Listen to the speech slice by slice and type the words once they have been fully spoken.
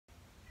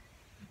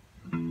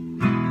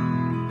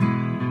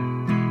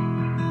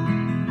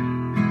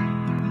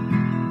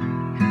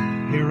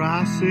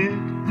I sit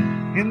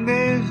in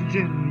this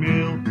gin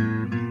mill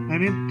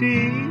and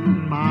empty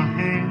in my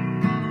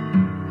hand.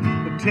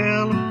 The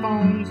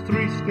telephone's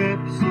 3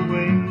 steps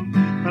away,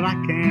 but I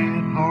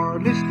can't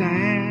hardly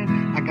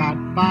stand. I got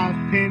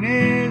 5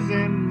 pennies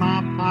in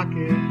my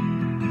pocket,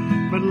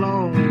 but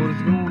Lord,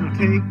 it's gonna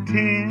take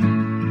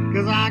 10,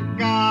 'cause I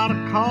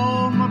gotta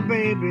call my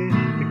baby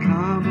to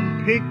come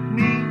and pick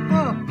me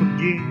up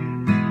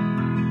again.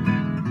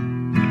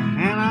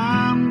 And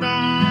I'm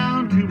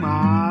down to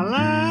my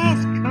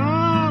last,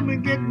 come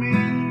and get me,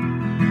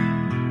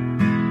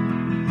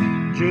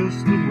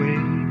 just the way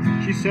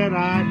she said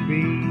I'd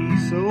be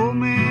so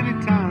many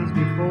times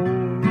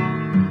before.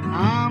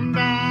 I'm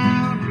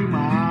down to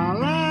my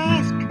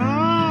last,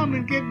 come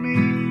and get me,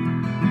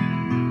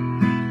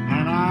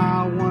 and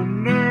I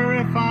wonder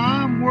if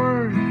I'm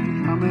worth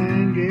come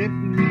and get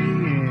me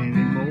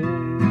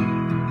anymore.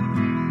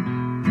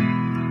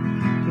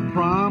 The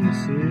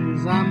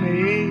promises I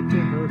made to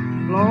her,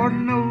 Lord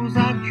knows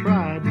I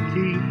tried to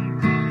keep,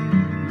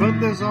 but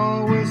there's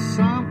always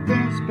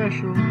something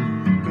special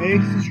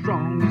makes the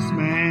strongest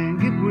man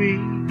get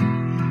weak.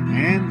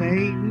 And there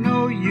ain't no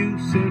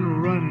use in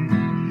running,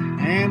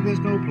 and there's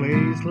no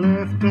place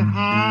left to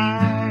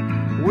hide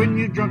when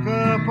you drunk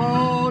up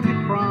all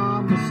your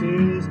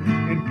promises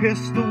and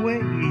pissed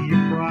away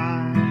your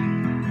pride.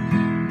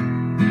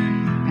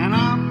 And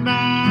I'm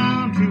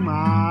down to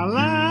my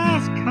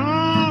last,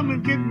 come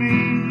and get me,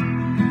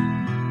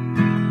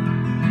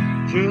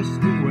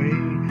 just the way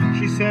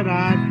she said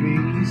I'd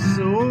be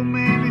so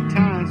many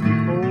times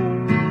before.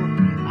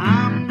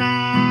 I'm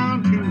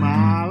down to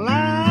my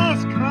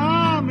last,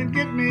 come and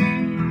get me,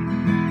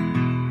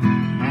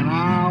 and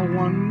I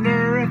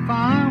wonder if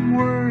I'm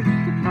worth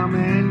to come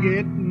and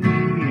get me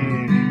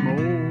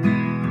anymore.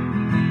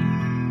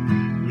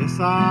 Yes,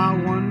 I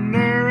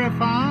wonder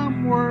if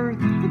I'm worth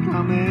to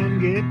come and